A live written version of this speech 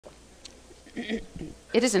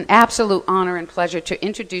It is an absolute honor and pleasure to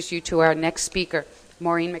introduce you to our next speaker,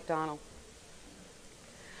 Maureen McDonald.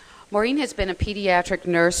 Maureen has been a pediatric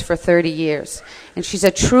nurse for 30 years, and she's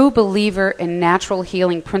a true believer in natural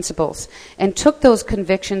healing principles and took those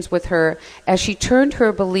convictions with her as she turned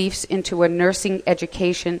her beliefs into a nursing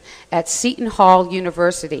education at Seton Hall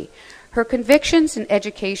University. Her convictions and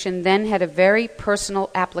education then had a very personal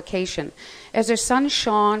application, as her son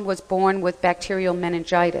Sean was born with bacterial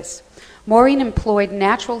meningitis. Maureen employed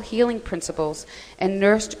natural healing principles and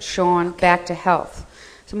nursed Sean back to health.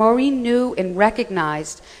 So Maureen knew and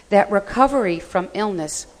recognized that recovery from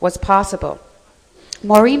illness was possible.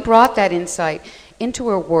 Maureen brought that insight into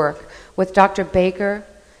her work with Dr. Baker,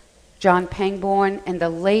 John Pangborn, and the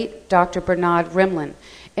late Dr. Bernard Rimland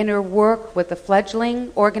in her work with the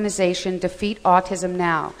fledgling organization Defeat Autism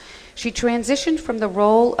Now. She transitioned from the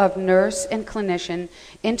role of nurse and clinician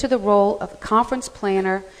into the role of conference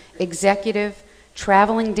planner, executive,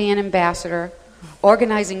 traveling DAN ambassador,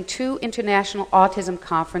 organizing 2 international autism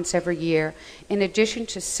conferences every year, in addition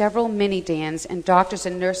to several mini DANs and doctors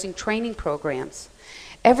and nursing training programs.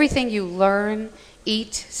 Everything you learn,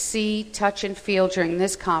 eat, see, touch, and feel during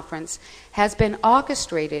this conference has been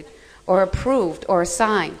orchestrated or approved or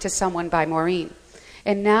assigned to someone by Maureen.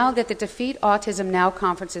 And now that the Defeat Autism Now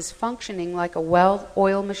conference is functioning like a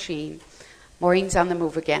well-oiled machine, Maureen's on the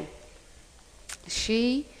move again.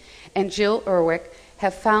 She and Jill Erwick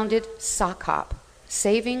have founded SOCOP,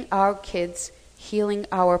 Saving Our Kids, Healing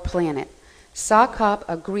Our Planet. SOCOP,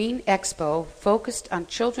 a green expo focused on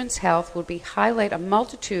children's health, will highlight a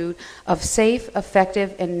multitude of safe,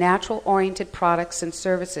 effective, and natural-oriented products and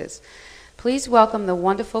services. Please welcome the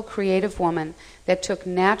wonderful creative woman that took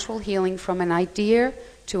natural healing from an idea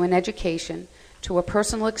to an education, to a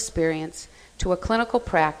personal experience, to a clinical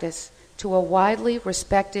practice, to a widely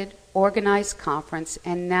respected, organized conference,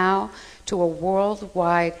 and now to a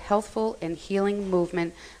worldwide healthful and healing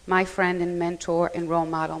movement, my friend and mentor and role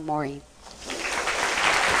model, Maureen.